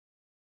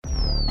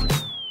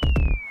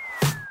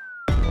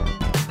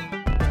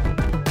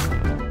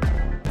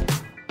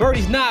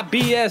Birdie's Not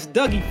BS.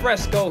 Dougie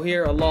Fresco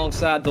here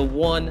alongside the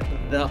one,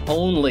 the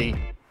only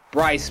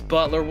Bryce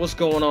Butler. What's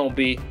going on,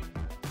 B?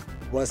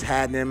 What's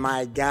happening,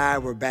 my guy?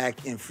 We're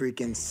back in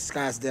freaking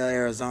Scottsdale,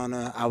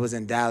 Arizona. I was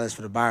in Dallas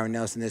for the Byron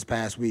Nelson this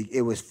past week.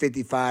 It was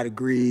 55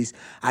 degrees.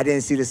 I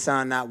didn't see the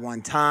sun not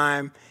one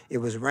time. It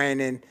was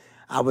raining.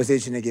 I was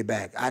itching to get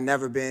back. I've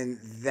never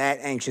been that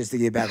anxious to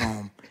get back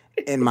home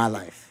in my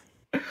life.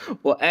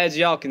 Well, as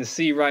y'all can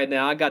see right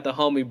now, I got the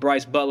homie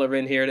Bryce Butler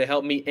in here to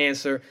help me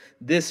answer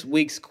this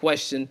week's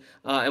question.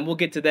 And we'll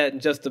get to that in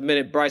just a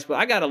minute, Bryce. But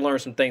I got to learn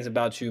some things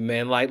about you,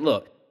 man. Like,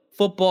 look,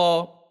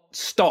 football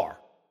star,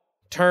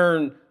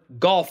 turn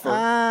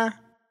golfer,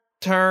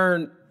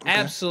 turn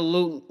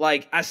absolute,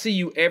 like, I see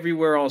you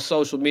everywhere on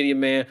social media,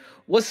 man.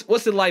 What's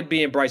it like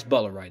being Bryce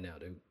Butler right now,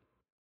 dude?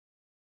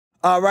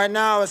 Right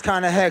now, it's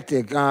kind of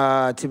hectic.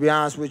 To be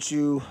honest with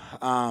you,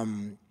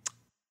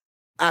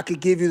 I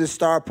could give you the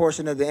star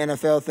portion of the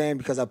NFL thing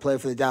because I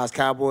played for the Dallas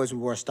Cowboys. We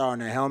wore a star on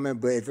their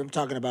helmet. But if I'm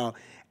talking about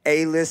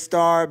A-list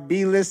star,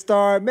 B-list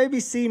star,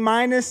 maybe C-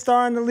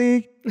 star in the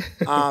league,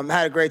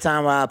 had a great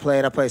time while I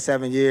played. I played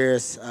 7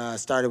 years.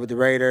 Started with the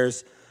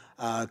Raiders,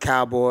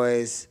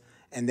 Cowboys,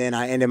 and then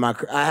I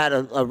had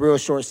a real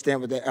short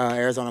stint with the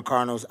Arizona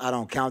Cardinals. I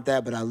don't count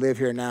that, but I live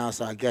here now,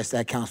 so I guess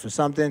that counts for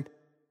something.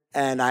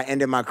 And I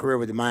ended my career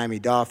with the Miami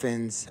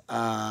Dolphins.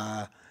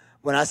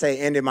 When I say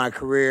ended my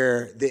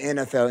career, the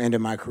NFL ended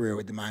my career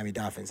with the Miami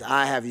Dolphins.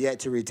 I have yet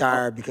to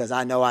retire because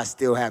I know I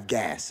still have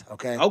gas,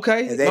 okay?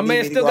 Okay, if they my need man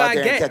me to still go out got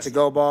there gas. and catch a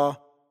go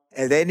ball,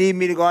 if they need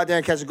me to go out there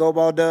and catch a go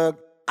ball, Doug,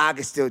 I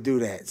can still do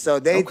that. So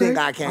they think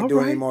I can't do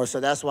it anymore, so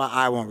that's why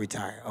I won't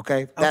retire,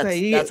 okay?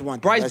 That's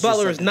one thing. Bryce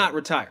Butler is not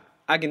retired.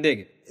 I can dig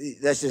it.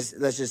 Let's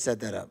just set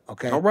that up,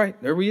 okay? All right,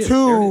 there we is.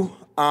 Two,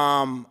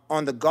 on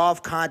the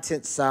golf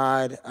content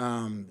side,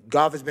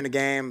 golf has been a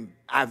game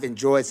I've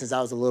enjoyed since I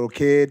was a little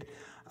kid.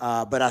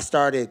 But I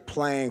started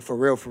playing for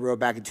real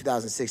back in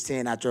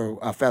 2016 after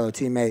a fellow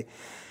teammate,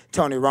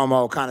 Tony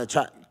Romo, kind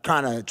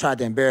of tried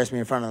to embarrass me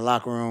in front of the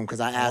locker room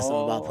because I asked him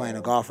about playing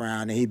a golf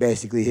round, and he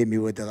basically hit me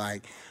with the,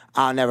 like,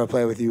 I'll never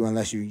play with you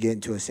unless you get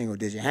into a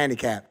single-digit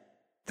handicap.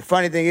 The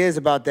funny thing is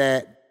about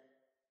that,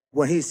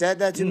 when he said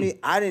that to me,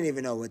 I didn't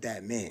even know what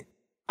that meant.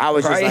 I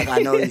was just like, I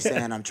know he's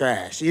saying I'm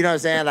trash. You know what I'm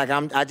saying? Like,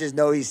 I just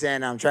know he's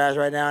saying I'm trash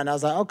right now, and I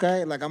was like,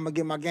 okay, like, I'm going to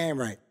get my game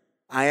right.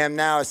 I am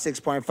now at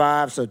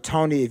 6.5. So,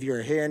 Tony, if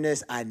you're hearing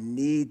this, I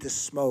need the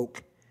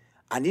smoke.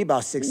 I need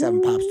about 6,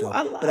 7 pops, though.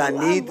 But I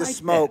need the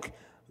smoke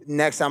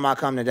next time I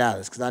come to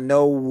Dallas because I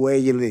know where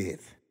you live.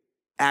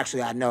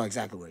 Actually, I know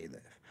exactly where you live.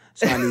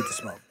 So I need the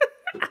smoke.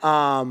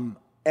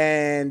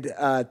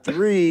 And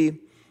 3,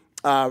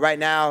 right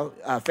now,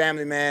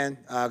 family man.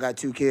 Got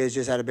 2 kids,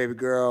 just had a baby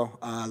girl.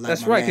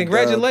 That's right.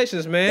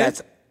 Congratulations, Doug, man.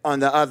 That's on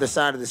the other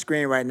side of the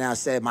screen right now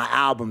said my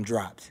album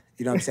dropped.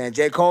 You know what I'm saying?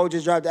 J. Cole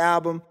just dropped the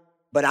album.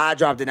 But I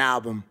dropped an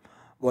album.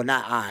 Well,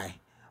 not I.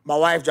 My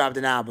wife dropped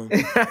an album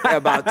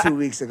about 2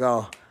 weeks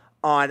ago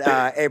on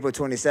April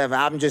 27th.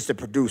 I'm just a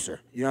producer.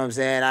 You know what I'm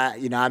saying?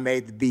 I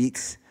made the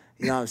beats.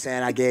 You know what I'm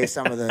saying? I gave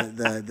some of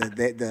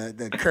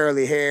the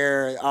curly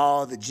hair,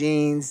 all the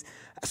jeans.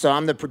 So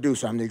I'm the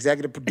producer. I'm the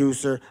executive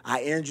producer.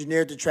 I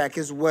engineered the track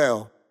as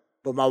well.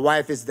 But my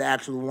wife is the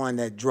actual one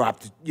that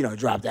dropped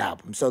the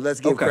album. So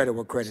let's give credit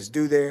where credit's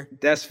due there.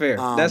 That's fair.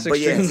 That's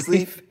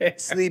extremely fair.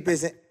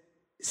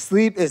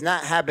 Sleep is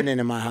not happening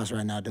in my house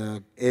right now,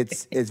 Doug.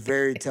 It's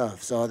very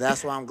tough. So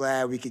that's why I'm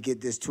glad we could get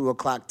this 2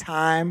 o'clock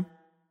time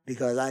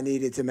because I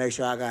needed to make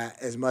sure I got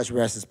as much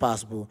rest as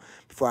possible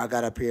before I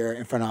got up here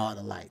in front of all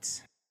the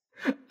lights.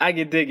 I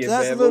can dig it, so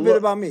that's man. a little bit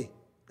about me.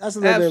 That's a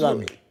little bit about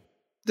me.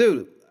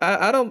 Dude,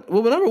 I don't...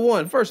 Well, number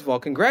one, first of all,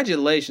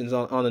 congratulations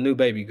on the new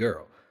baby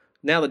girl.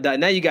 Now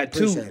you got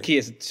 2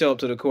 kids to show up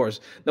to the course.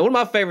 Now, one of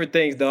my favorite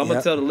things, though, I'm going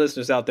to tell the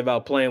listeners out there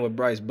about playing with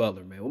Bryce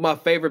Butler, man. One of my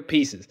favorite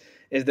pieces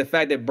is the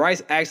fact that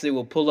Bryce actually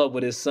will pull up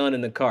with his son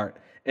in the cart.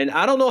 And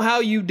I don't know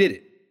how you did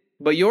it,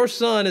 but your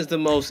son is the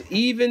most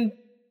even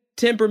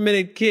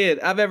temperamented kid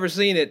I've ever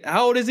seen it.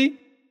 How old is he?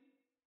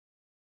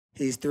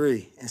 He's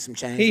 3 and some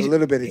change, a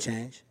little bit of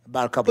change,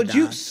 about a couple But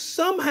dimes.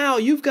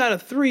 you've got a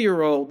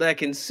 3-year-old that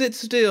can sit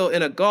still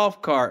in a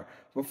golf cart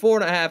for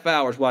 4.5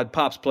 hours while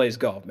Pops plays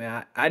golf,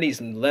 man. I need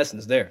some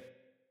lessons there.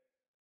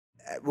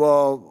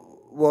 Well,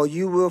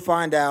 you will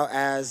find out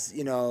as,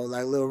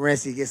 like little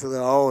Rincey gets a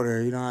little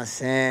older, you know what I'm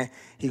saying?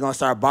 He's going to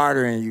start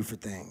bartering you for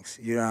things,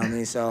 you know what I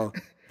mean? So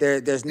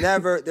there's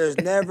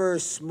never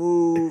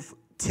smooth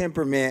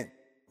temperament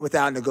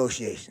without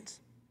negotiations.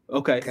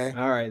 Okay.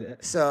 All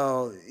right.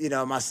 So,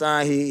 my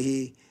son,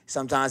 he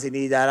sometimes he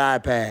needs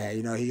that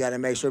iPad. He got to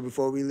make sure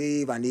before we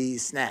leave, I need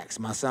snacks.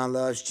 My son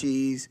loves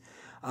cheese.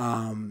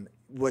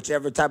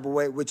 Whichever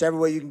way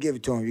you can give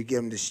it to him. You give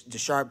him the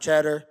sharp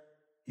cheddar.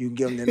 You can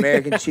give him the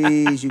American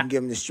cheese. You can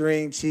give him the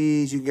string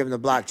cheese. You can give him the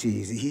block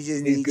cheese. He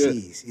just needs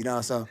cheese,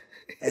 So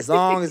as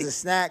long as the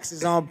snacks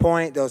is on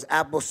point, those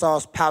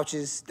applesauce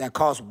pouches that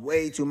cost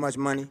way too much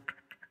money,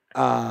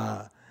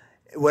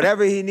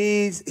 whatever he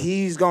needs,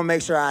 he's going to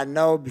make sure I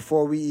know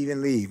before we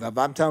even leave. If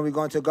I'm telling him we're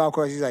going to a golf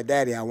course, he's like,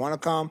 Daddy, I want to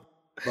come,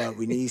 but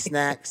we need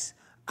snacks.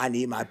 I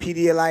need my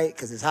Pedialyte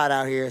because it's hot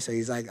out here. So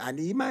he's like, I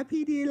need my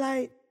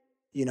Pedialyte.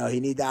 You know, he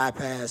need the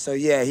iPad. So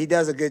yeah, he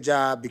does a good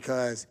job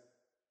because,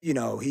 you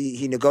know,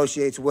 he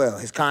negotiates well.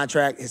 His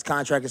contract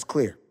is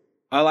clear.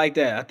 I like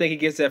that. I think he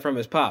gets that from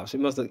his pops. He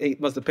must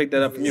have picked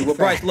that up from you. Well,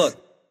 Bryce, look,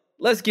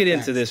 let's get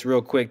into this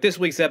real quick. This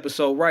week's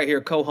episode right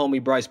here,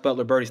 co-homie Bryce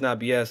Butler, Birdie's Not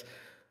BS.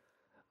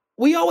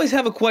 We always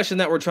have a question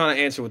that we're trying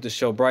to answer with this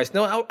show, Bryce.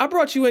 Now, I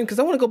brought you in because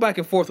I want to go back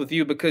and forth with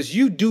you because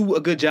you do a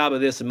good job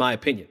of this, in my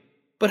opinion.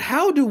 But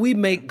how do we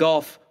make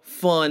golf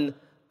fun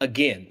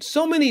again?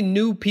 So many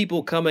new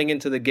people coming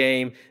into the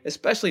game,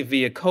 especially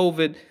via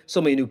COVID. So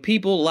many new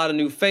people, a lot of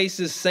new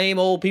faces, same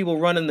old people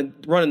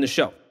running the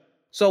show.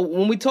 So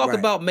when we talk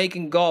about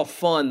making golf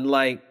fun,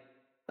 like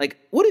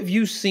what have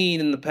you seen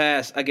in the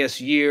past, I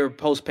guess, year,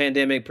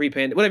 post-pandemic,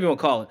 pre-pandemic, whatever you want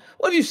to call it?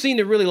 What have you seen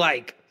that really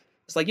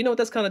it's like, you know what,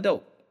 that's kind of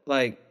dope.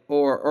 Like,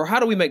 or how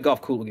do we make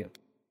golf cool again?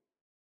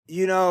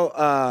 You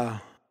know,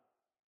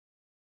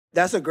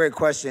 that's a great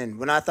question.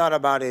 When I thought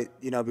about it,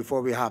 you know,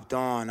 before we hopped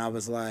on, I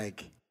was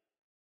like,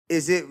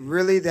 is it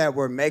really that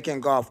we're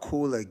making golf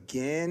cool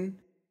again?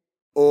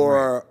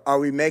 Or are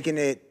we making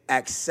it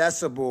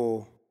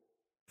accessible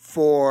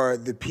for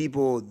the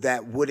people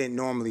that wouldn't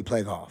normally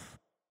play golf?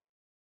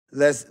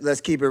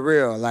 Let's keep it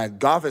real. Like,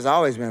 golf has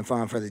always been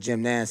fun for the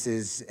Jim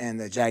Nances and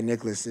the Jack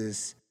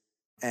Nicklauses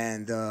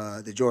and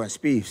the Jordan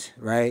Spieths,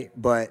 right?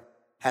 But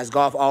has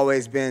golf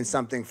always been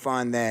something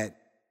fun that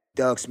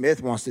Doug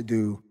Smith wants to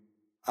do,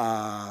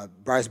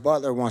 Bryce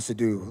Butler wants to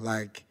do,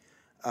 like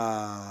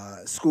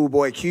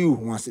Schoolboy Q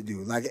wants to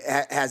do? Like,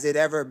 has it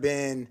ever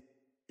been,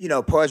 you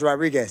know, Pudge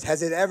Rodriguez,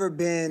 has it ever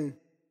been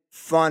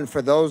fun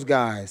for those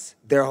guys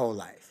their whole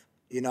life?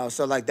 You know,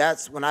 so like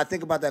that's, when I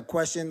think about that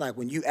question, like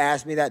when you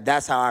ask me that,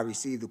 that's how I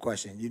receive the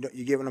question. You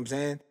get what I'm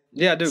saying?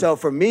 Yeah, I do. So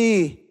for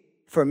me,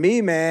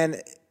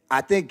 man, I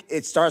think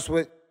it starts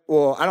with,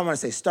 well, I don't want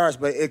to say starts,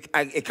 but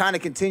it kind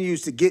of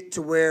continues to get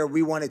to where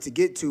we wanted to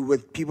get to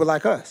with people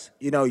like us.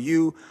 You know,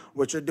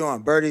 what you're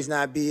doing, Birdie's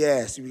Not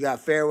BS. We got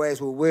Fairways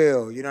with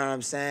Will. You know what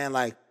I'm saying?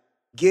 Like,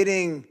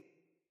 getting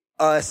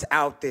us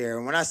out there.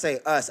 And when I say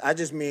us, I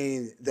just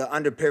mean the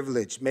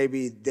underprivileged,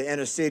 maybe the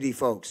inner city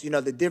folks, you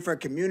know, the different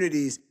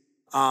communities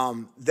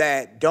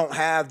that don't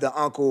have the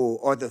uncle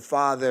or the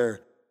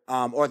father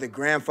or the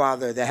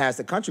grandfather that has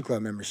the country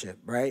club membership,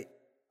 right?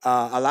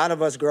 A lot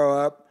of us grow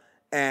up,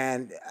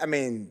 and I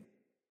mean,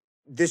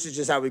 this is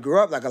just how we grew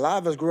up. Like, a lot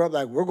of us grew up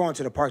like, we're going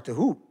to the park to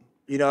hoop,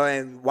 you know,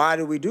 and why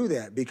do we do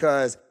that?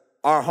 Because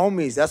our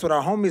homies, that's what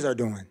our homies are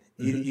doing.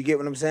 You get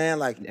what I'm saying?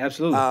 Like,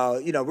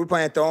 absolutely. You know, we're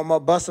playing throw 'em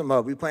up, bust 'em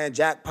up. We playing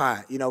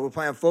jackpot. You know, we're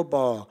playing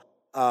football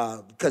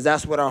because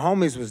that's what our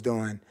homies was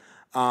doing.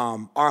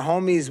 Our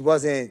homies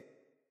wasn't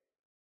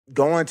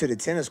going to the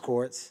tennis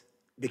courts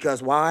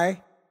because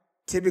why?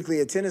 Typically,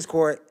 a tennis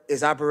court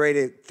is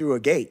operated through a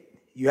gate.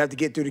 You have to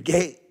get through the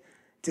gate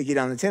to get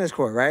on the tennis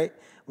court, right?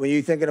 When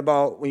you're thinking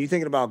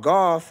about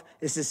golf,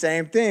 it's the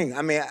same thing.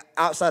 I mean,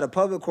 outside of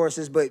public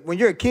courses, but when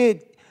you're a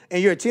kid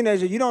and you're a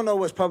teenager, you don't know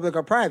what's public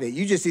or private.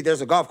 You just see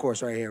there's a golf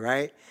course right here,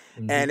 right?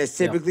 And it's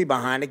typically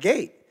behind a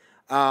gate.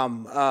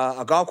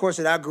 A golf course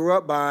that I grew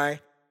up by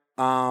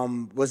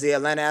was the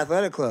Atlanta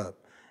Athletic Club.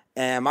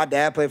 And my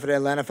dad played for the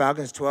Atlanta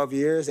Falcons 12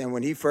 years. And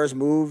when he first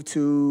moved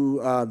to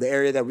the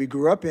area that we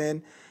grew up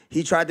in,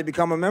 he tried to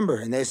become a member.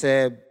 And they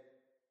said,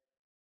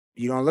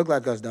 you don't look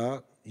like us,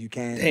 dog. You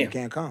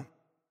can't come.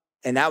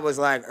 And that was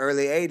like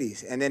early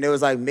 80s. And then it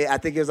was like I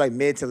think it was like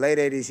mid to late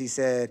 80s. He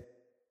said,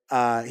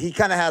 he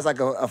kind of has like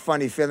a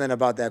funny feeling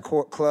about that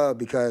club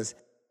because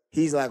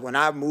he's like, when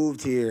I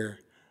moved here,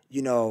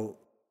 you know,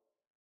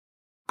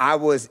 I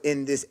was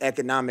in this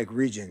economic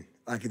region,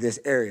 like this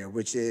area,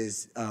 which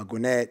is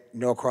Gwinnett,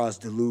 Norcross,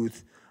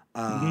 Duluth,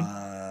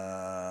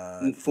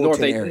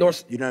 Fulton area. You know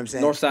what I'm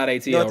saying? North side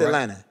ATL, North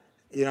Atlanta.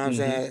 You know what I'm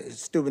saying?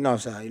 Stupid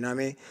North side, you know what I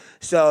mean?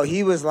 So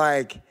he was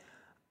like,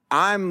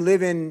 I'm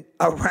living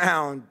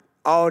around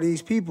all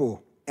these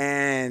people,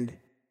 and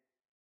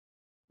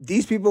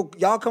these people,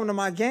 y'all come to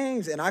my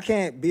games, and I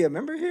can't be a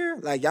member here?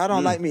 Like, y'all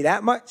don't like me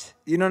that much?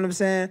 You know what I'm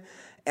saying?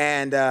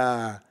 And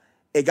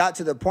it got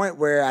to the point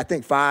where I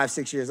think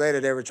 5-6 years later,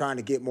 they were trying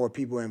to get more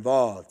people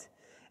involved,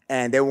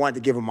 and they wanted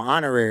to give him an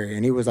honorary,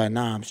 and he was like,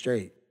 nah, I'm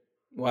straight.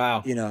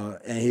 Wow. You know,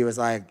 and he was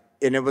like,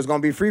 and it was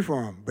going to be free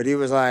for him. But he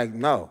was like,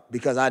 no,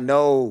 because I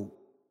know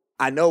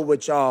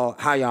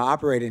how y'all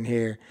operate in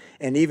here.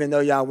 And even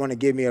though y'all want to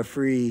give me a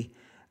free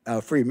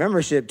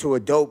membership to a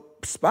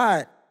dope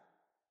spot,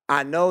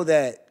 I know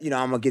that, you know,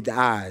 I'm going to get the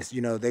eyes.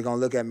 You know, they're going to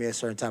look at me a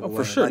certain type of way.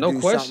 For sure, no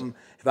question.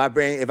 If I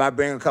bring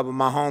a couple of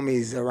my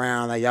homies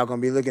around, like, y'all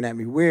going to be looking at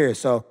me weird.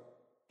 So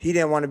he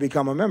didn't want to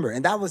become a member.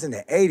 And that was in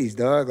the 80s,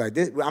 dog. Like,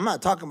 this, I'm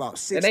not talking about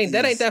 60s.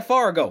 That ain't that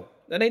far ago.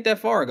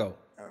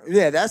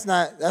 Yeah, that's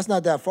not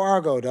that far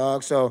ago,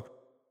 dog. So,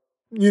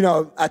 you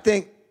know, I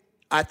think,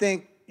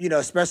 you know,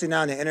 especially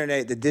now in the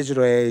internet, the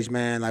digital age,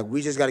 man, like,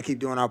 we just got to keep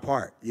doing our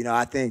part. You know,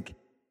 I think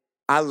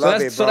I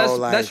love it, bro. So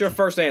that's your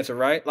first answer,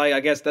 right? Like, I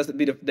guess that's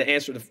the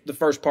answer to the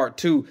first part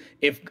too.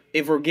 If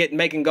we're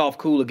making golf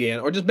cool again,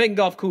 or just making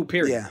golf cool,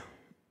 period. Yeah.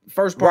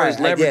 First part is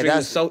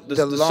leveraging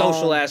the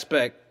social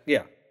aspect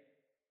Yeah.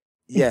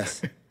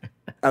 Yes.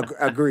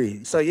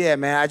 Agreed. So, yeah,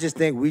 man, I just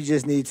think we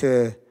just need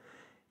to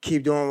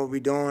keep doing what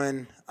we're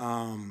doing.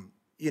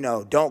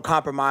 Don't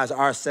compromise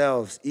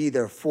ourselves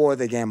either for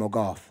the game of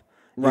golf.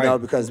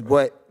 Because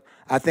what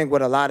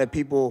a lot of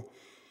people,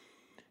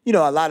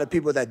 a lot of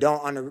people that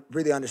don't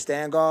really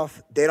understand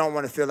golf, they don't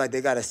want to feel like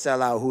they got to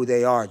sell out who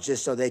they are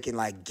just so they can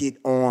like get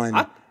on.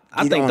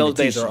 I think those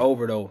days are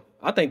over, though.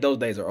 I think those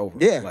days are over.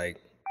 Yeah.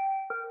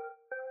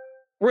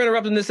 We're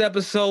interrupting this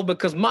episode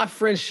because my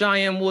friend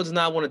Cheyenne Woods and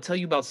I want to tell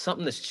you about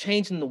something that's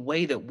changing the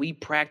way that we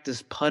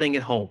practice putting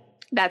at home.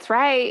 That's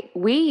right.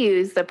 We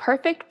use the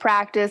Perfect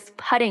Practice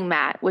putting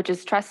mat, which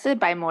is trusted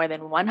by more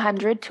than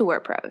 100 tour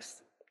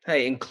pros.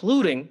 Hey,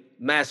 including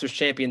Masters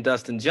champion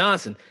Dustin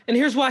Johnson. And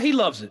here's why he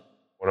loves it.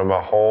 When I'm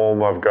at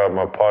home, I've got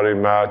my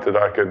putting mat that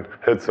I can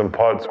hit some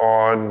putts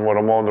on. When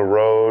I'm on the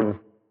road,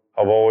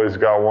 I've always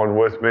got one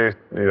with me.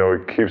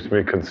 It keeps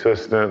me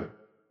consistent.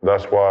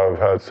 That's why I've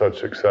had such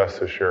success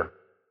this year.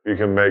 You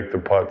can make the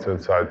putts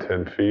inside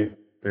 10 feet,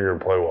 you're going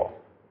to play well.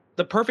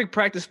 The Perfect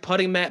Practice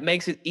putting mat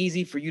makes it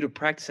easy for you to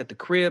practice at the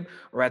crib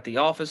or at the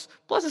office.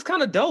 Plus, it's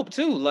kind of dope,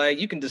 too. Like,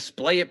 you can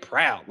display it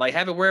proud. Like,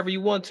 have it wherever you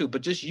want to,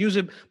 but just use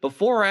it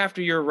before or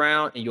after you're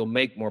around, and you'll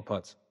make more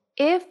putts.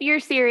 If you're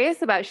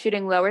serious about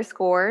shooting lower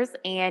scores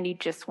and you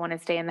just want to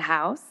stay in the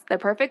house, the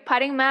Perfect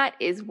Putting Mat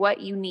is what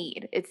you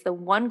need. It's the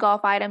one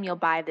golf item you'll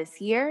buy this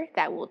year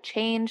that will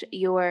change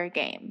your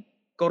game.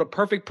 Go to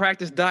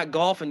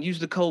perfectpractice.golf and use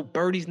the code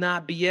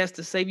BirdiesNotBS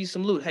to save you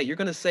some loot. Hey, you're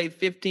going to save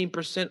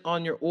 15%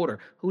 on your order.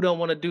 Who don't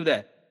want to do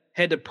that?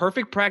 Head to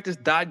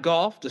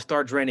perfectpractice.golf to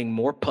start draining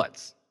more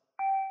putts.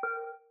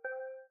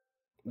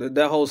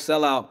 That whole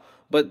sellout.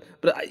 But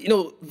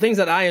things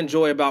that I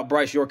enjoy about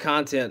Bryce, your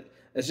content,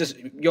 it's just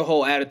your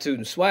whole attitude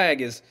and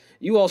swag is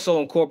you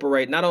also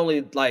incorporate not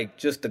only like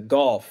just the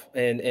golf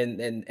and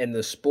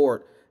the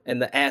sport and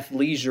the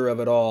athleisure of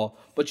it all,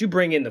 but you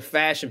bring in the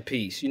fashion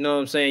piece. You know what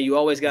I'm saying? You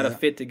always got to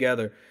fit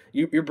together.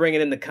 You're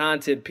bringing in the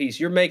content piece.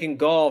 You're making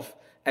golf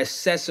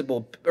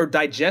accessible or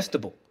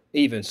digestible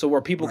even, so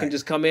where people can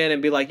just come in and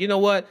be like, you know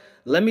what?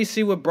 Let me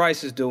see what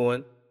Bryce is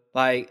doing.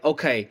 Like,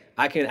 okay,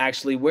 I can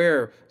actually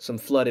wear some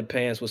flooded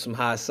pants with some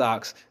high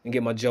socks and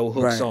get my Joe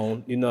Hooks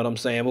on. You know what I'm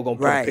saying? We're gonna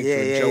put a picture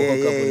of Joe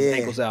Hook up with his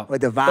ankles out.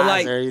 With the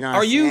visor,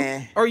 are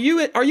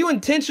you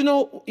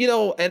intentional?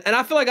 And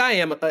I feel like I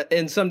am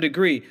in some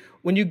degree.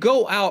 When you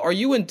go out, are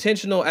you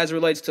intentional as it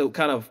relates to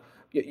kind of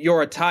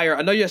your attire?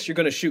 I know, yes, you're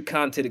going to shoot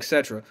content,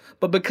 etc.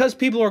 But because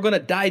people are going to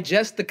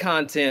digest the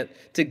content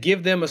to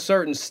give them a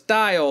certain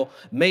style,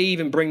 may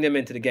even bring them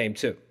into the game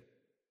too.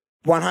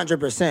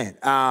 100%.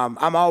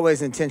 I'm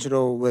always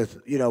intentional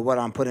with, what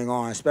I'm putting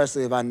on,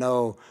 especially if I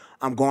know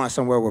I'm going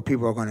somewhere where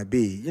people are going to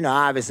be.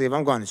 Obviously, if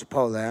I'm going to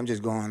Chipotle, I'm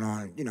just going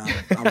on,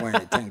 I'm wearing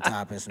a tank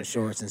top and some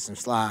shorts and some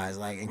slides,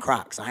 and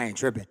Crocs. I ain't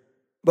tripping.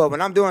 But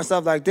when I'm doing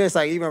stuff like this,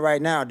 even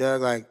right now,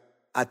 Doug,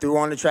 I threw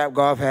on the Trap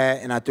Golf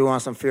hat and I threw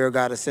on some Fear of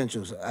God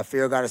Essentials, a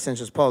Fear of God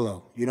Essentials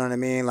polo. You know what I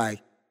mean?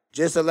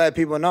 Just to let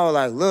people know,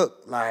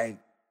 look, I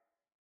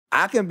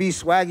can be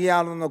swaggy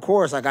out on the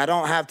course. I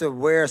don't have to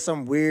wear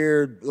some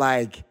weird,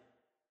 what's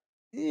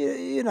the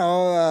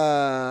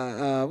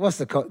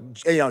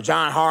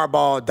John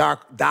Harbaugh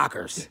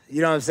Dockers.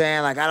 You know what I'm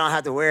saying? I don't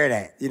have to wear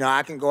that.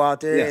 I can go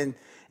out there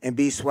and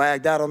be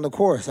swagged out on the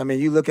course. I mean,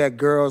 you look at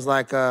girls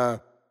like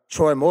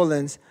Troy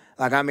Mullins.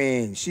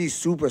 She's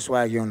super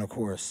swaggy on the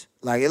course.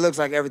 It looks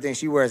like everything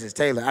she wears is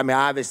tailored. I mean,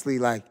 obviously,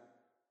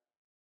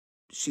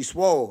 she's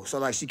swole.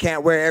 So, she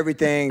can't wear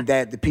everything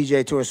that the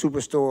PGA Tour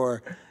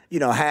Superstore,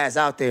 has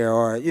out there,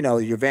 or,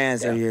 your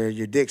Vans or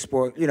your Dick's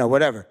Sport,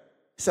 whatever.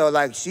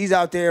 So, she's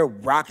out there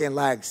rocking,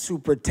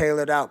 super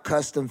tailored out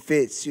custom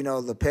fits,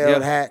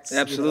 lapel hats.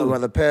 Absolutely.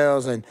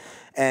 Lapels and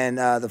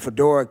the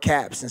fedora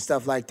caps and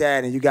stuff like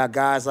that. And you got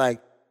guys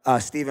like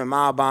Stephen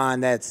Malbon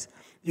that's,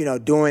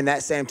 doing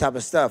that same type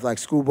of stuff, like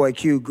Schoolboy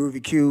Q,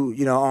 Groovy Q,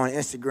 on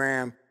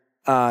Instagram.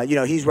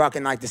 He's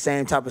rocking the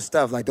same type of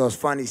stuff, like those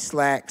funny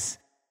slacks,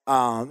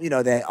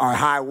 that are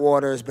high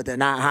waters, but they're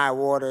not high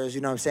waters,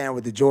 you know what I'm saying,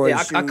 with the Jordan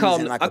shoes. I call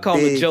them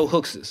the Joe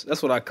Hookses.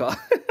 That's what I call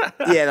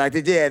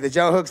the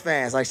Joe Hooks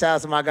fans. Shout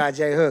out to my guy,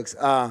 Jay Hooks.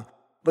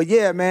 But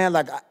yeah, man,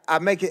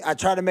 I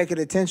try to make it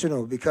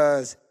intentional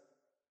because,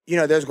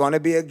 there's going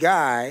to be a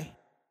guy.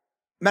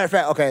 Matter of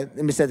fact, okay,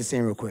 let me set the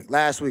scene real quick.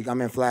 Last week,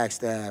 I'm in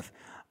Flagstaff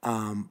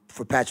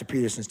for Patrick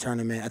Peterson's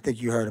tournament. I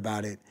think you heard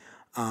about it.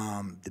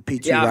 The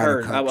PT I Ryder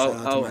heard. Cup.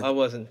 I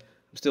wasn't.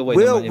 I'm still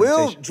waiting on my Will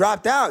invitation.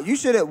 dropped out.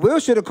 Will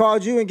should have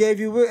called you and gave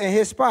you Will in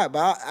his spot.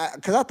 But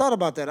because I thought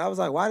about that, I was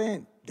like, why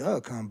didn't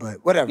Doug come?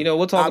 But whatever.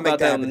 We'll talk about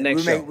that on the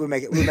next show. We'll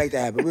make that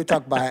happen. We'll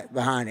talk about it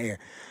behind air.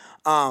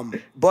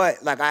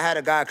 But I had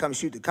a guy come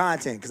shoot the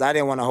content because I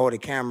didn't want to hold a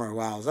camera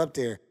while I was up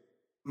there.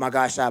 My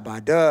guy shot by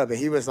Dub, and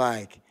he was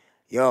like,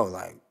 "Yo,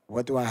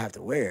 what do I have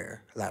to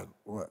wear?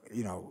 What,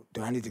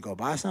 do I need to go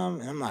buy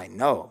something?" And I'm like,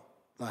 no,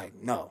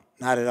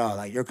 not at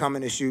all. You're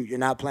coming to shoot. You're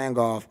not playing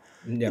golf.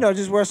 Yep.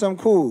 Just wear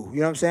something cool. You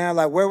know what I'm saying?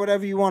 Wear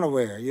whatever you want to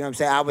wear. You know what I'm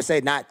saying? I would say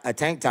not a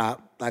tank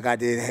top like I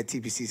did at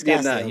TPC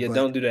Scottsdale.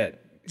 Don't do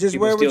that. Just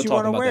People wear still what you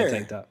want to talking about wear. that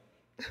tank top.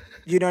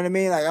 You know what I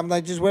mean? Like, I'm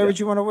like, just wear what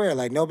you want to wear.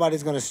 Like,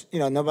 nobody's gonna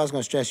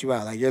stress you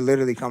out. Like, you're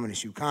literally coming to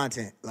shoot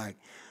content. Like,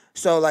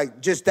 so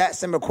like just that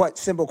simple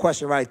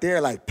question right there.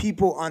 Like,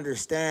 people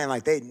understand.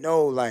 Like, they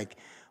know. Like,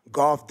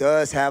 golf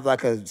does have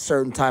like a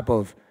certain type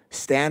of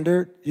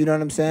standard. You know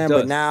what I'm saying?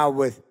 But now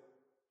with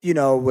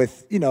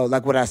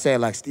like what I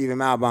said, like Stephen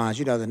Malbon's,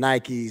 the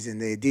Nikes and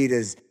the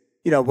Adidas,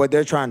 what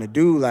they're trying to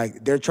do,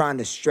 like they're trying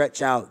to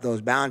stretch out those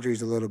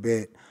boundaries a little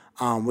bit.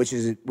 Which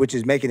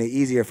is making it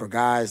easier for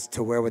guys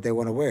to wear what they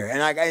want to wear.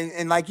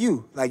 And like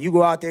you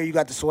go out there, you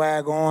got the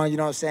swag on, you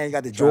know what I'm saying? You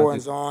got the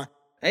Jordans on.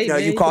 Hey,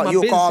 man, you'll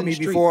call me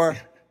before.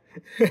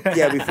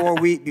 Yeah, I'm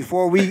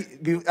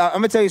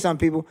gonna tell you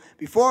something, people.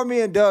 Before me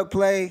and Doug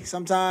play,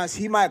 sometimes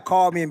he might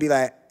call me and be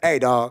like, "Hey,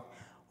 dog,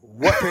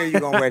 what pair you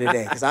gonna wear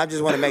today?" Because I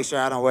just want to make sure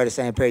I don't wear the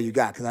same pair you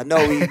got. Because I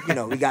know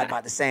we got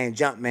about the same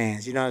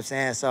Jumpmans. You know what I'm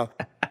saying? So.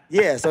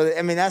 Yeah, so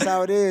I mean that's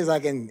how it is.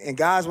 Like, and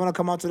guys want to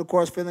come onto the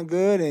course feeling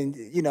good, and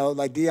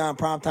like Deion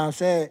Primetime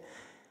said,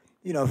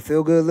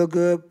 feel good, look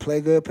good, play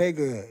good, pay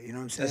good. You know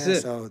what I'm saying? That's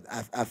it. So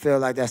I feel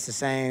like that's the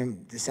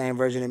same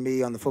version of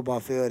me on the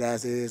football field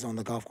as it is on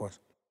the golf course.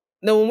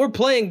 Now, when we're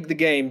playing the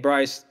game,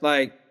 Bryce,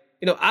 like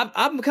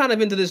I'm kind of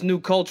into this new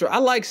culture. I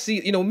like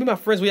me and my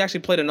friends. We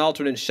actually played an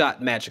alternate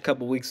shot match a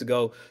couple weeks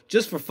ago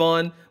just for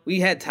fun. We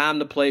had time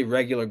to play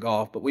regular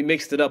golf, but we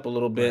mixed it up a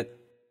little bit. Right.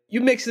 You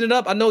mixing it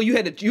up. I know you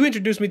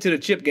introduced me to the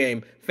chip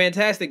game.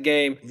 Fantastic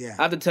game. Yeah.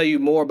 I have to tell you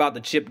more about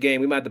the chip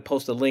game. We might have to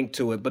post a link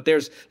to it. But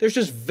there's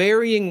just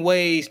varying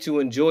ways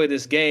to enjoy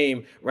this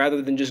game rather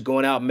than just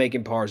going out and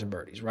making pars and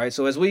birdies, right?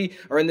 So as we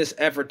are in this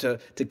effort to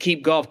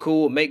keep golf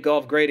cool, make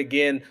golf great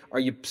again, are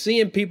you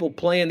seeing people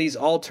playing these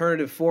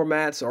alternative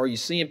formats, or are you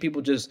seeing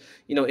people just,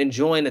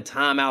 enjoying the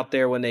time out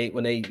there when they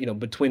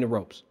between the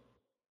ropes?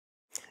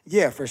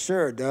 Yeah, for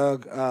sure,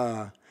 Doug.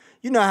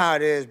 You know how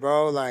it is,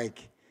 bro.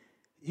 Like,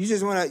 You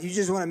just want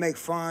to make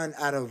fun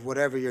out of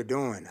whatever you're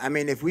doing. I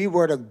mean, if we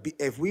were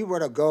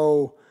to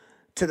go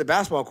to the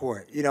basketball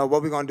court,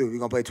 what we gonna do? We're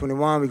gonna play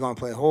 21. We're gonna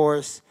play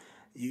horse.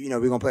 We're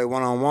gonna play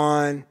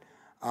 1-on-1.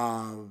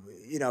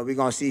 We're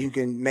gonna see who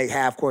can make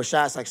half court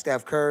shots like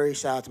Steph Curry.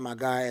 Shout out to my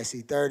guy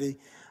SC30.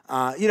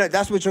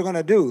 That's what you're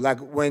gonna do. Like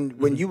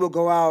when you will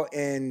go out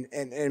and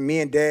me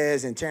and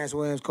Dez and Terrence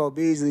Williams, Cole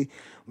Beasley,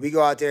 we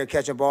go out there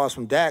catching balls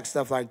from Dak,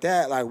 stuff like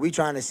that. Like, we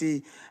trying to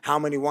see how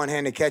many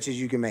one-handed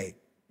catches you can make.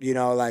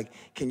 Like,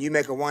 can you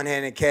make a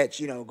one-handed catch,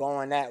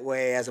 going that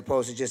way as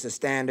opposed to just a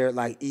standard,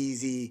 like,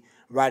 easy,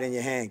 right in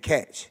your hand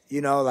catch?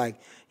 Like,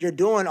 you're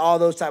doing all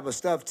those type of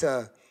stuff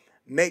to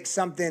make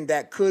something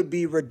that could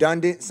be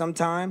redundant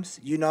sometimes,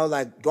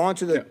 like going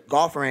to the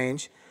golf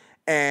range,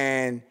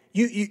 and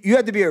you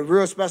have to be a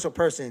real special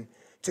person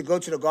to go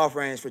to the golf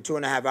range for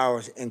 2.5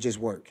 hours and just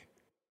work.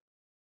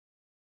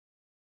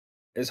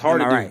 It's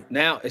hard to do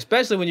now,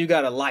 especially when you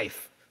got a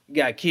life. You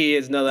got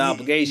kids and other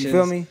obligations. You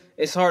feel me?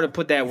 It's hard to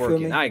put that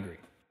work in. I agree.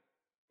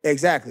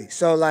 Exactly.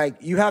 So like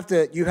you have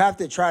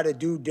to try to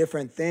do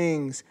different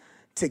things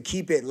to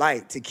keep it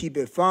light, to keep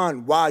it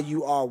fun while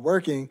you are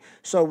working.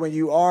 So when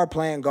you are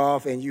playing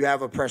golf and you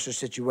have a pressure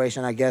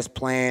situation, I guess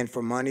playing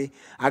for money.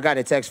 I got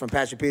a text from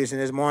Patrick Peterson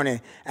this morning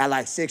at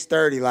like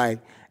 6:30, like,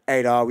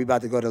 "Hey dog, we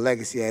about to go to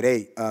Legacy at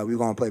 8. We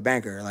gonna play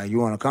banker. Like, you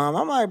wanna come?"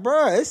 I'm like,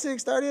 "Bruh, it's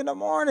 6:30 in the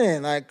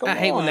morning. Like, come on." I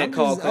hate when that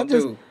call comes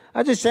through.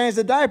 I just changed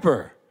the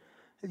diaper.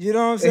 You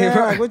know what I'm saying?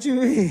 Like, what you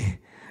mean?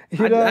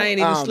 I ain't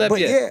even slept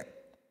yet.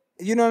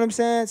 Yeah, you know what I'm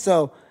saying?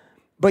 So,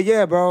 but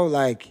yeah, bro,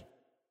 like,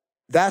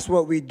 that's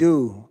what we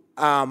do.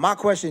 My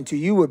question to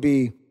you would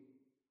be,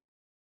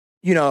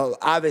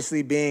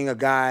 obviously being a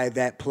guy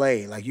that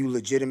played, like you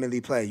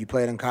legitimately played. You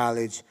played in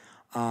college.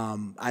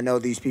 I know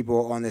these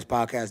people on this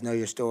podcast know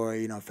your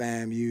story,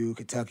 FAMU,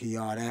 Kentucky,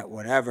 all that,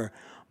 whatever.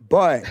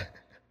 But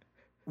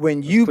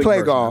when you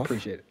play golf, I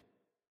appreciate it.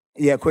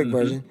 Yeah, quick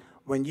version.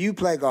 When you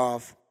play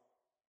golf,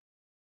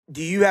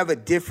 do you have a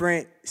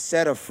different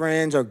set of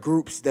friends or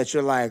groups that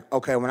you're like,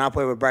 okay, when I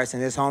play with Bryce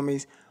and his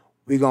homies,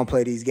 we gonna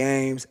play these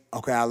games.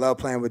 Okay, I love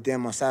playing with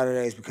them on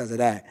Saturdays because of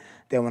that.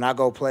 Then when I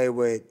go play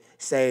with,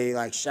 say,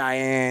 like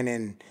Cheyenne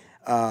and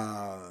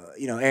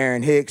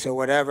Aaron Hicks or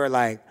whatever,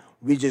 like,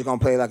 we just gonna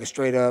play like a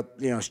straight up,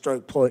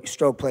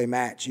 stroke play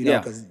match,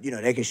 because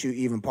they can shoot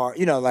even par.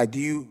 Like,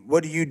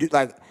 what do you do?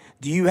 Like,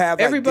 do you have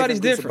like everybody's different groups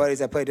of different buddies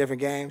that play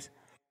different games?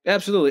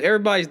 Absolutely,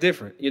 everybody's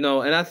different,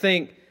 and I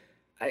think.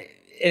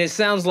 And it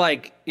sounds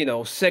like,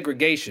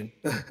 segregation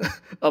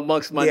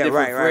amongst my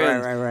different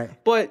friends.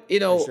 Right. But,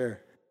 sure.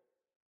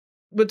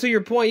 But to your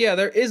point,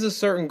 there is a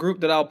certain group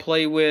that I'll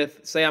play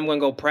with. Say I'm going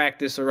to go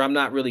practice or I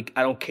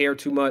don't care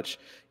too much.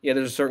 Yeah,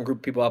 there's a certain group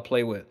of people I'll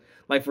play with.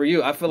 Like for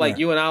you, I feel like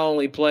you and I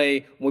only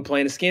play when we play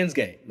in the Skins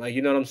game. Like,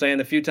 you know what I'm saying?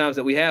 The few times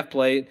that we have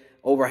played,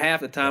 over half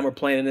the time we're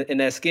playing in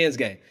that Skins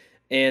game.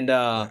 And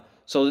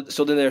so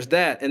then there's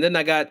that. And then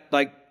I got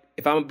like,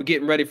 if I'm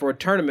getting ready for a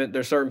tournament,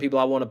 there's certain people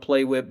I want to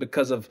play with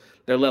because of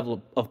their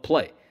level of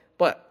play.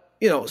 But,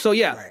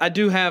 I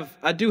do have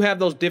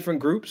those different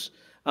groups.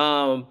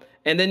 And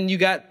then you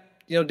got,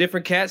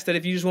 different cats that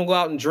if you just want to go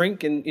out and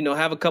drink and,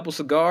 have a couple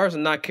cigars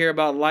and not care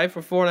about life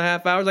for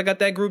 4.5 hours, I got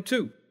that group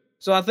too.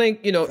 So I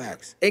think,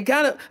 Facts. it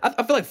kind of,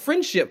 I feel like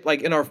friendship,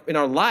 like in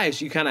our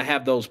lives, you kind of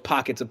have those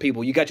pockets of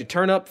people. You got your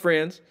turn up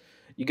friends.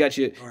 You got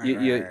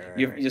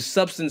your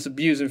substance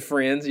abusing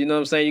friends. You know what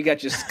I'm saying? You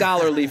got your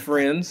scholarly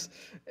friends.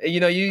 You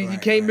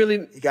can't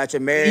really. You got your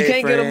married You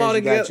can't friends, get them all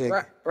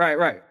together.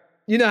 Right.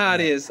 You know how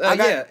it is.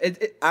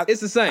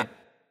 It's the same.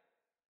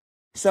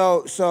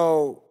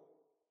 So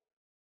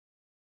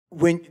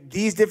when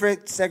these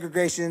different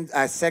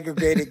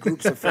segregated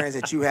groups of friends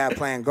that you have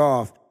playing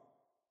golf,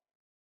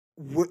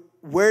 what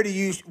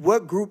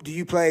group do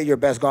you play your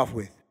best golf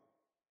with?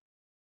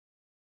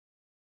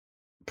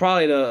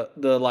 Probably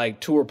the like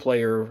tour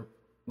player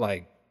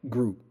like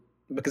group,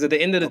 because at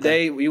the end of the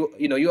day,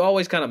 you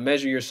always kind of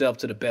measure yourself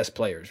to the best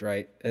players,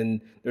 right?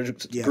 And there's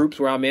groups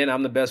where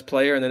I'm the best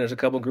player, and then there's a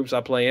couple of groups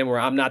I play in where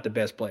I'm not the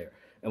best player.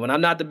 And when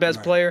I'm not the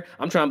best player,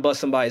 I'm trying to bust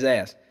somebody's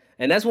ass.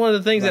 And that's one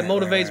of the things that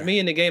motivates me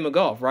in the game of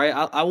golf, right?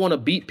 I want to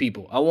beat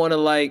people. I want to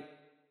like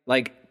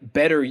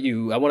better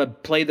you. I want to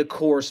play the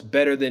course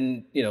better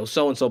than,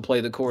 so and so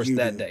play the course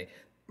that day.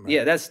 Right.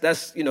 Yeah, that's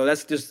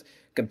just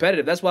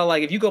competitive. That's why,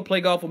 like, if you go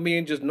play golf with me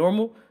and just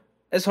normal,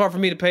 it's hard for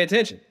me to pay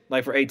attention,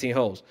 like for 18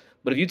 holes.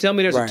 But if you tell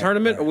me there's a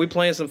tournament or we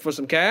playing for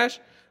some cash,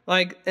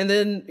 like, and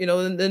then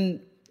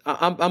then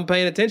I'm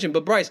paying attention.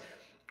 But Bryce,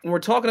 when we're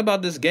talking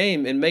about this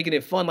game and making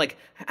it fun, like,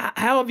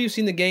 how have you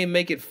seen the game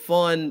make it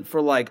fun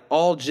for like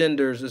all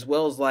genders as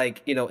well as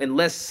like and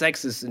less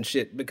sexist and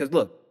shit? Because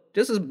look,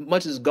 just as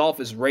much as golf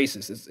is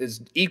racist,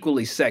 it's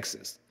equally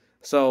sexist.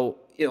 So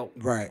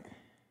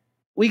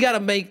we got to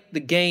make the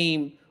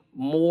game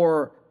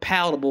more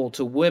palatable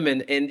to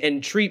women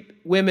and treat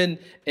women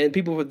and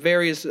people with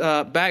various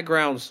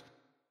backgrounds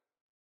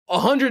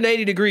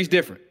 180 degrees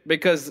different,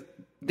 because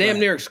damn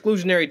near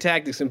exclusionary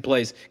tactics in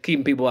place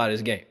keeping people out of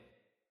this game.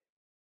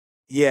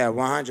 Yeah,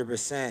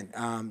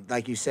 100%.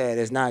 Like you said,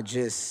 it's not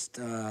just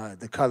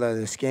the color of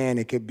the skin.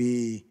 It could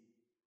be,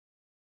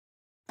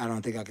 I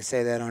don't think I could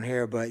say that on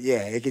here, but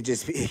yeah, it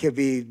could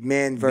be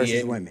men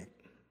versus women.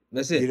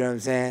 That's it. You know what I'm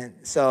saying?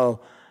 So,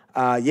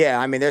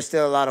 I mean, there's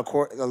still a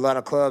lot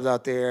of clubs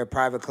out there,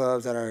 private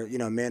clubs that are,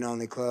 men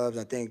only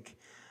clubs.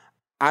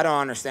 I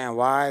don't understand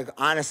why.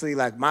 Honestly,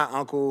 like my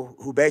uncle,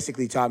 who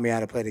basically taught me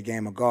how to play the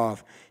game of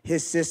golf,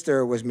 his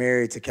sister was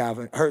married to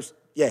Calvin.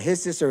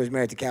 His sister was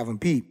married to Calvin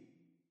Peete.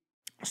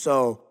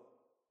 So,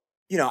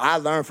 I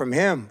learned from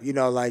him,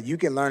 like you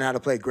can learn how to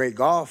play great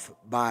golf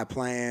by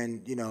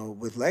playing,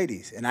 with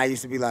ladies. And I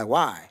used to be like,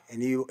 why?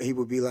 And he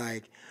would be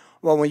like,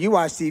 well, when you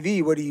watch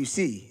TV, what do you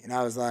see? And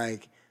I was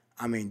like,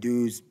 I mean,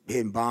 dudes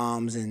hitting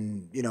bombs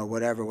and,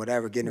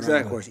 whatever, getting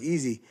around the course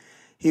easy.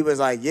 He was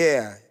like,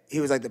 yeah. He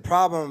was like, the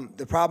problem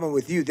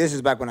with you, this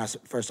is back when I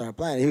first started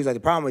playing. He was like, the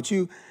problem with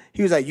you,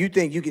 he was like, you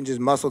think you can just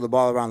muscle the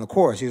ball around the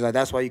course. He was like,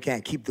 that's why you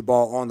can't keep the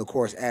ball on the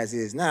course as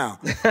is now.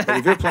 But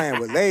if you're playing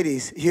with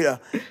ladies, you're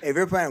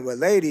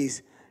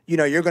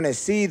going to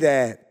see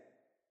that,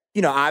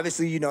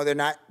 obviously, they're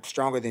not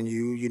stronger than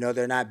you,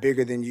 they're not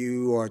bigger than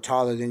you or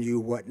taller than you,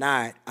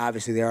 whatnot.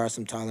 Obviously, there are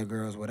some taller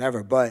girls,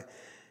 whatever. But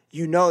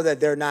that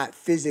they're not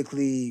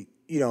physically,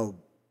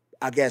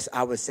 I guess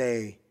I would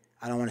say,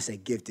 I don't want to say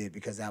gifted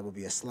because that would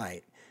be a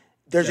slight.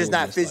 They're just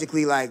not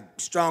physically like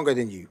stronger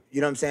than you. You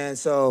know what I'm saying?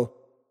 So,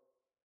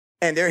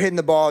 and they're hitting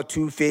the ball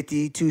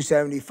 250,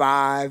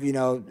 275,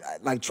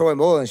 like Troy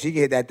Mullen, she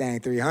can hit that thing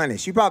 300.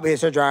 She probably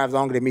hits her drive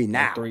longer than me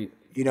now.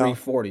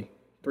 340.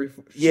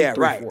 Yeah,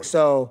 right.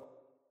 So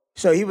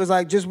he was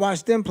like, just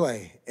watch them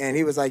play. And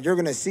he was like, you're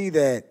going to see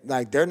that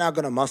like they're not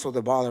going to muscle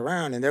the ball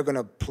around and they're going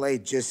to play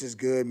just as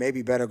good,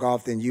 maybe better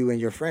golf than you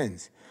and your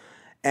friends.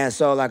 And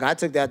so, like, I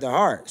took that to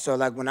heart. So,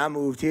 like, when I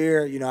moved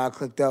here, I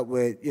clicked up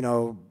with,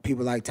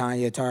 people like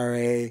Tanya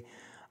Tare,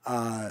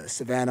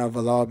 Savannah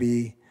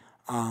Valabi,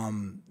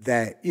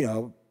 that,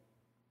 5'5",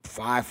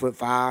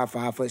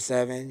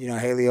 5'7",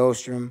 Haley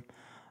Ostrom,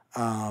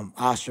 They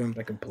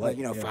can play.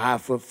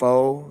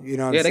 5'4", you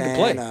know what I'm saying? Yeah, they can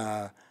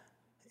play.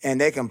 And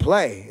they can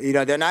play.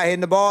 They're not hitting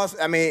the balls.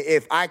 I mean,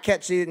 if I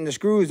catch it in the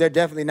screws, they're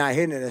definitely not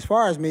hitting it as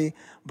far as me,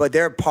 but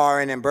they're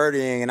parring and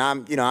birdieing, and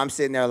I'm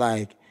sitting there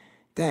like,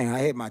 dang, I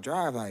hit my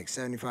drive like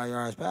 75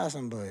 yards past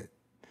them, but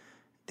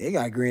they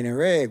got green and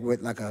red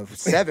with like a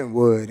 7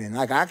 wood, and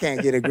like I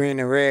can't get a green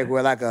and red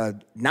with like a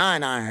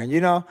 9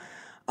 iron,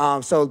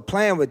 So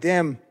playing with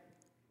them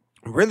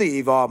really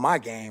evolved my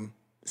game.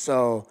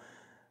 So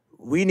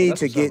we need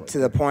to get to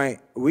the point.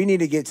 We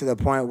need to get to the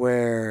point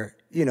where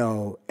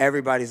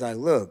everybody's like,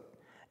 look,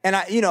 and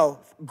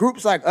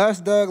groups like us,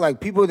 Doug, like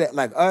people that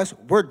like us,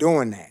 we're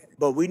doing that,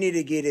 but we need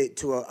to get it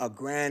to a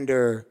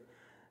grander.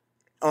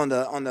 On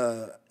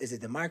the is it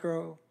the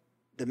macro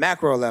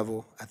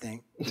level, I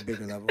think, the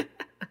bigger level.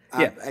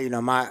 Yeah.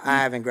 I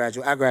haven't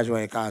graduated. I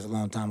graduated college a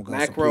long time ago.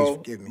 Macro, so please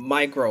forgive me.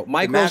 Micro,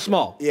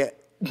 small. Yeah.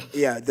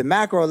 The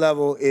macro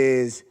level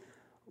is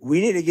we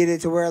need to get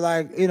it to where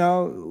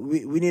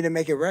we need to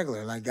make it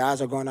regular. Like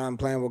guys are going out and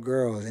playing with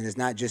girls, and it's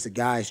not just a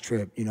guys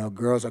trip.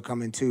 Girls are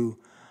coming to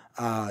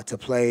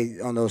play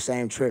on those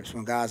same trips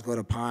when guys go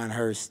to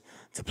Pinehurst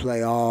to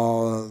play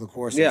all the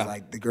courses. Yeah.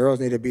 Like the girls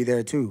need to be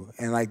there too.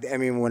 And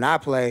when I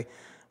play,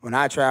 when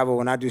I travel,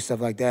 when I do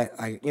stuff like that,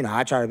 like,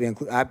 I try to be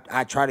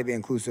I try to be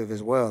inclusive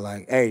as well.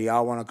 Like, hey,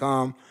 y'all want to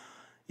come?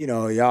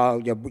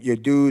 Y'all, your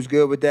dude's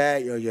good with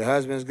that. Your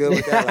husband's good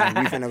with that. Like,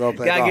 we finna go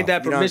play golf. Gotta get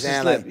that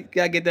permission slip. Like, You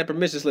gotta get that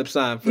permission slip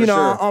signed for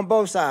sure. On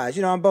both sides.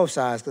 On both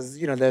sides, because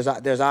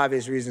there's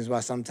obvious reasons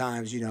why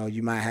sometimes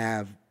you might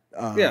have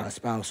a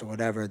spouse or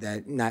whatever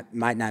that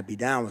might not be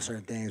down with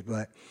certain things,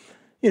 but.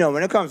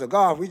 When it comes to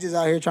golf, we just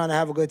out here trying to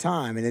have a good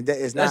time. And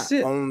it's not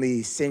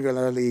only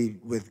singularly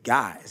with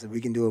guys. We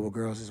can do it with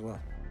girls as well.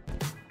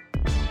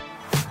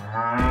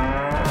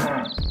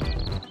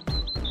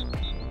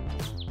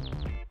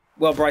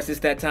 Well, Bryce, it's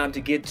that time to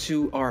get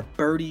to our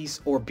Birdies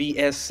or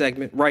BS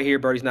segment right here,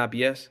 Birdies Not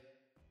BS.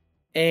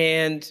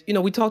 And,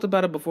 we talked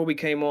about it before we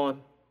came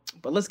on,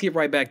 but let's get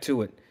right back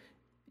to it.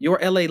 Your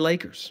LA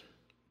Lakers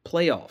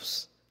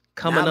playoffs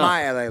coming up. Not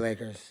my LA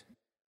Lakers.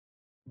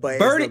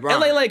 But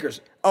LA Lakers.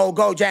 Oh,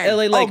 go James.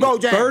 LA Lakers. Oh, go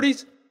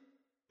James.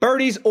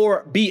 Birdies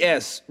or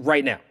BS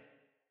right now?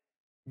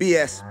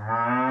 BS.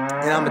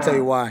 And I'm going to tell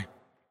you why.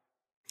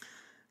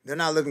 They're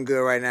not looking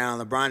good right now.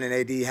 LeBron and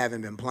AD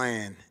haven't been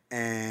playing.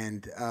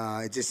 And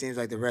it just seems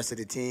like the rest of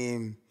the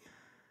team,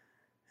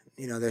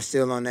 they're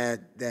still on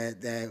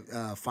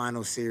that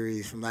final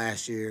series from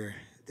last year.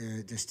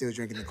 They're still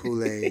drinking the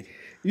Kool-Aid.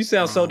 You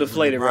sound so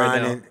deflated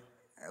right now.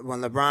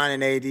 When LeBron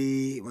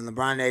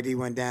and AD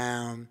went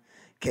down,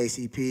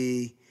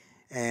 KCP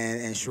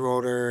and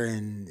Schroeder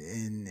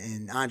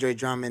and Andre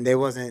Drummond, they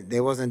wasn't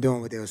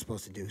doing what they were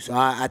supposed to do. So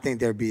I think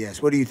they're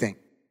BS. What do you think?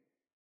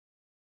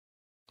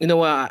 You know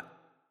what?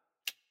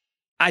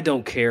 I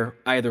don't care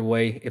either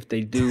way if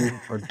they do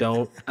or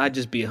don't. I'd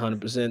just be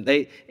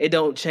 100%. It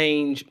don't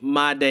change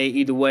my day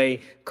either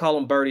way. Call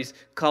them birdies,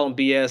 call them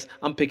BS.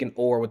 I'm picking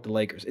or with the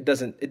Lakers. It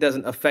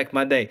doesn't affect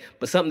my day.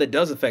 But something that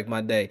does affect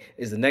my day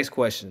is the next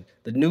question.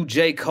 The new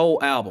J. Cole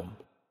album.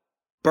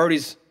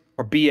 Birdies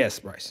or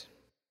BS, Bryce?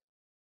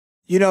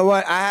 You know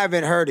what? I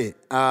haven't heard it.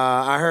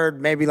 I heard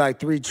maybe like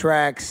 3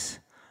 tracks.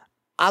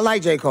 I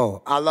like J.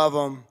 Cole. I love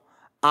him.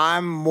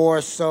 I'm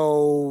more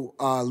so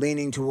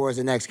leaning towards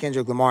the next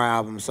Kendrick Lamar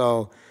album.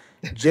 So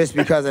just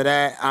because of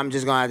that, I'm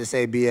just going to have to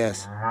say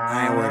BS.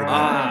 I ain't worried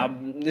about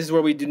it. This is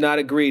where we do not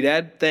agree.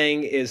 That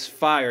thing is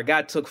fire.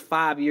 Guy took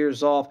 5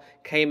 years off,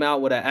 came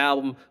out with an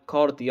album,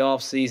 called it the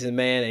off season,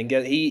 man,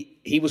 and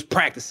he was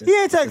practicing. He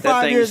ain't take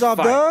 5 years off,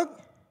 Doug.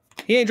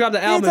 He ain't dropped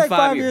the album in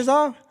 5 years.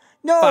 Off?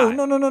 No.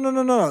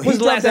 When's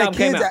the last album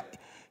came out?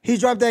 He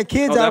dropped that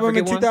Kids album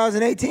in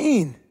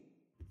 2018.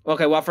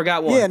 Okay, well, I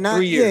forgot one.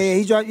 3 years. Yeah,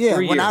 he dropped. Yeah,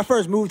 3 when years. I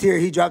first moved here,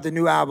 he dropped a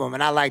new album,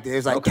 and I liked it. It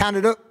was like Count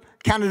It Up,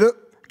 Count It Up,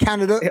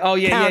 Count It Up. Oh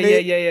yeah.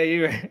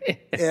 You're right.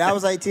 Yeah, that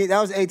was 18. That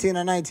was 18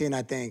 or 19,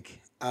 I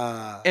think.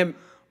 And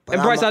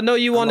Bryce, I know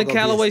you on the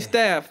Callaway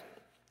staff.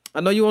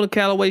 I know you on the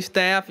Callaway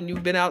staff, and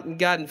you've been out and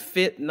gotten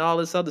fit and all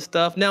this other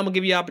stuff. Now I'm gonna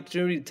give you the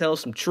opportunity to tell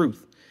us some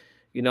truth.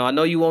 I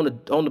know you on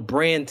the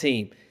brand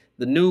team.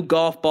 The new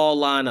golf ball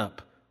lineup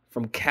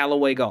from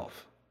Callaway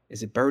Golf.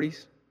 Is it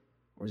birdies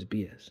or is it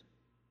BS?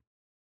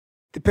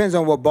 Depends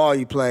on what ball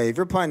you play. If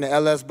you're playing the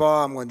LS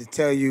ball, I'm going to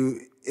tell you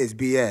it's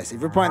BS.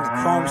 If you're playing the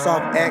Chrome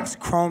Soft X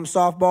Chrome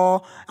Soft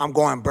ball, I'm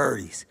going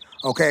birdies,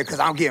 okay? Because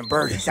I'm getting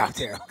birdies out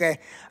there, okay?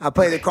 I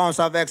played the Chrome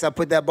Soft X. I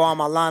put that ball in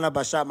my lineup.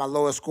 I shot my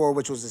lowest score,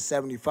 which was a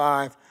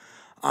 75.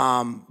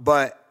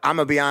 But I'm going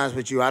to be honest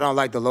with you. I don't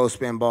like the low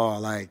spin ball.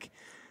 Like,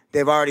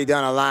 they've already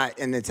done a lot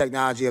in the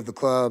technology of the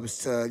clubs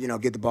to,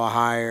 get the ball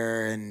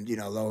higher and,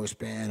 lower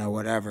spin or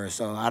whatever.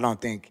 So I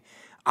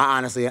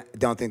honestly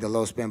don't think the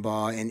low spin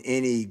ball in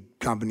any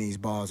company's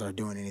balls are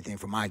doing anything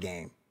for my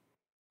game.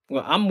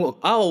 Well,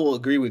 I will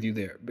agree with you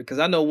there because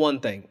I know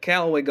one thing.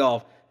 Callaway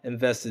Golf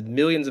invested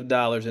millions of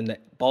dollars in the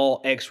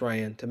ball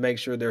X-raying to make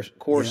sure their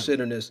course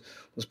centeredness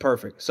was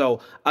perfect. So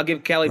I'll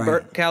give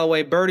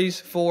Callaway birdies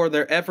for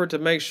their effort to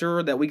make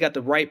sure that we got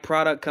the right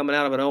product coming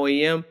out of an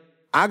OEM.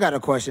 I got a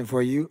question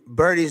for you.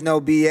 Birdies, no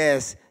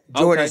BS.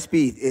 Jordan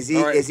Spieth, is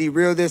he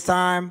real this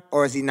time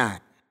or is he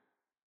not?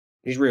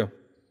 He's real.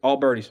 All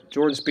birdies.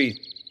 Jordan Spieth.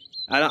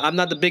 I'm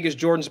not the biggest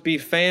Jordan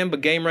Spieth fan,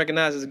 but game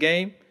recognizes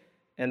game.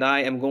 And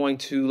I am going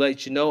to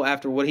let you know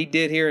after what he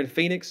did here in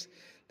Phoenix,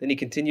 then he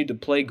continued to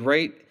play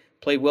great,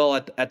 played well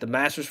at the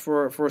Masters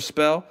for a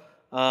spell.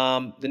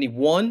 Then he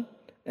won,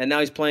 and now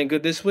he's playing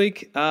good this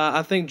week.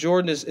 I think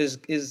Jordan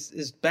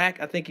is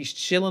back. I think he's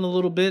chilling a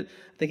little bit.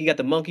 I think he got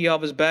the monkey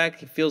off his back.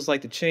 He feels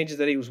like the changes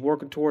that he was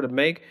working toward to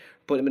make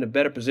put him in a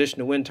better position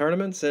to win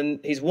tournaments, and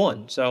he's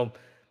won. So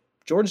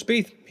Jordan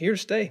Spieth, here to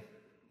stay.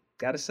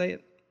 Got to say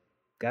it.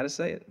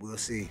 We'll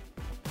see.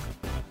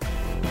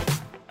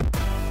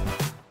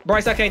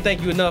 Bryce, I can't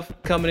thank you enough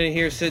coming in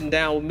here, sitting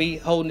down with me,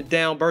 holding it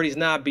down. Birdies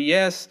Not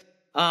BS.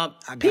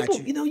 People,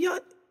 y'all,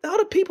 all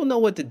the people know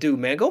what to do,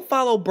 man. Go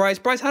follow Bryce.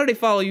 Bryce, how do they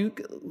follow you?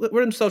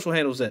 Where are them social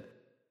handles at?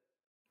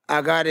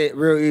 I got it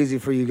real easy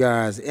for you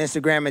guys.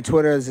 Instagram and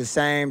Twitter is the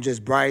same,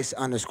 just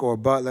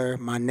Bryce_Butler.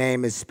 My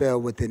name is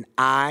spelled with an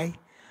I.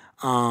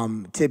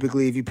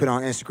 Typically, if you put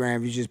on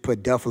Instagram, you just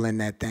put Duffel in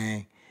that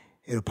thing.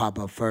 It'll pop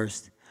up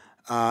first.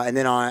 And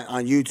then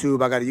on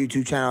YouTube, I got a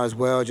YouTube channel as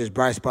well, just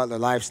Bryce Butler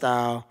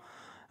Lifestyle.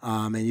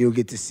 And you'll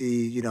get to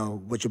see, you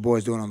know, what your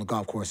boy's doing on the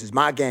golf course. It's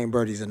my game,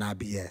 birdies are not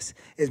BS.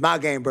 It's my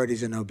game,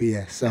 birdies are no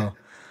BS. So,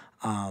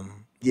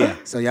 yeah,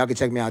 so y'all can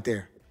check me out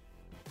there.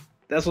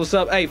 That's what's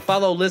up. Hey,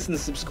 follow, listen,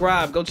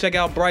 subscribe. Go check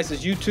out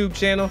Bryce's YouTube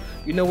channel.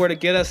 You know where to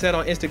get us at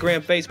on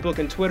Instagram, Facebook,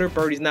 and Twitter,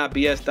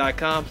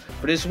 birdiesnotbs.com.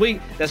 For this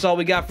week, that's all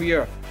we got for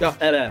y'all.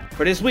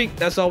 For this week,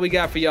 that's all we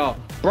got for y'all.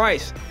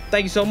 Bryce,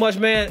 thank you so much,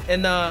 man.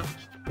 And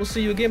we'll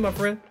see you again, my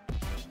friend.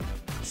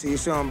 See you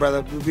soon,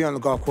 brother. We'll be on the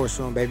golf course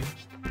soon, baby.